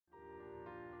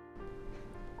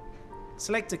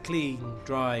Select a clean,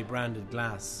 dry, branded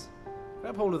glass.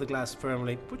 Grab hold of the glass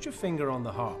firmly, put your finger on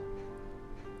the hop.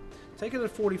 Take it at a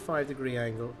 45-degree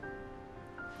angle.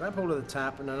 Grab hold of the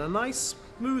tap and on a nice,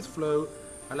 smooth flow,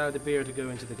 allow the beer to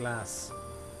go into the glass.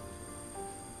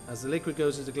 As the liquid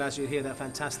goes into the glass, you'll hear that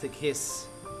fantastic hiss.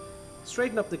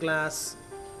 Straighten up the glass,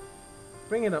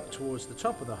 bring it up towards the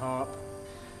top of the harp,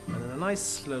 and then a nice,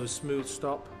 slow, smooth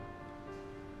stop.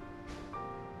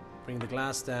 Bring the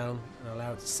glass down and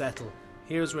allow it to settle.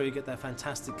 Here's where you get that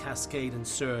fantastic cascade and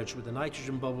surge with the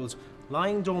nitrogen bubbles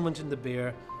lying dormant in the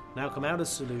beer, now come out of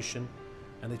solution,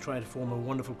 and they try to form a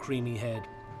wonderful creamy head.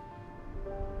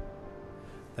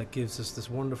 That gives us this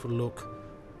wonderful look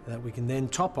that we can then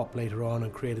top up later on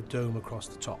and create a dome across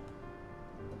the top.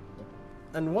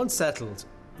 And once settled,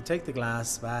 you take the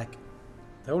glass back,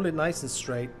 hold it nice and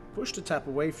straight, push the tap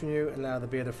away from you, allow the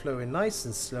beer to flow in nice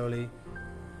and slowly,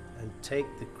 and take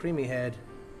the creamy head,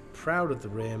 proud of the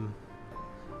rim,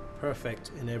 perfect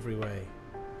in every way.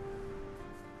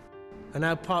 And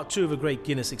now part 2 of a great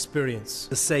Guinness experience,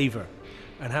 the savour,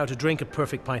 and how to drink a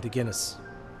perfect pint of Guinness.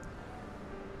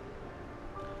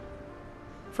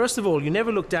 First of all, you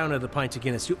never look down at a pint of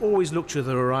Guinness, you always look to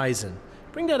the horizon.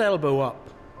 Bring that elbow up.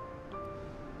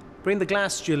 Bring the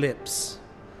glass to your lips,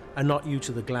 and not you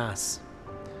to the glass.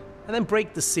 And then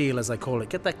break the seal, as I call it.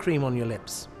 Get that cream on your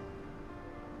lips.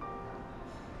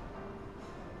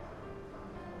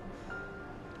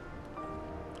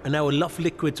 And now enough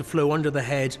liquid to flow under the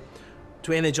head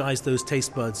to energize those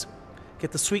taste buds.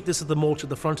 Get the sweetness of the malt at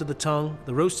the front of the tongue,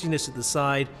 the roastiness at the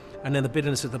side, and then the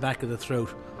bitterness at the back of the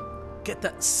throat. Get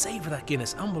that, savor that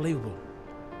Guinness, unbelievable.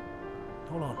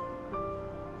 Hold on.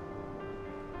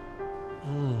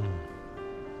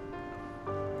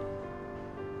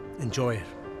 Enjoy it.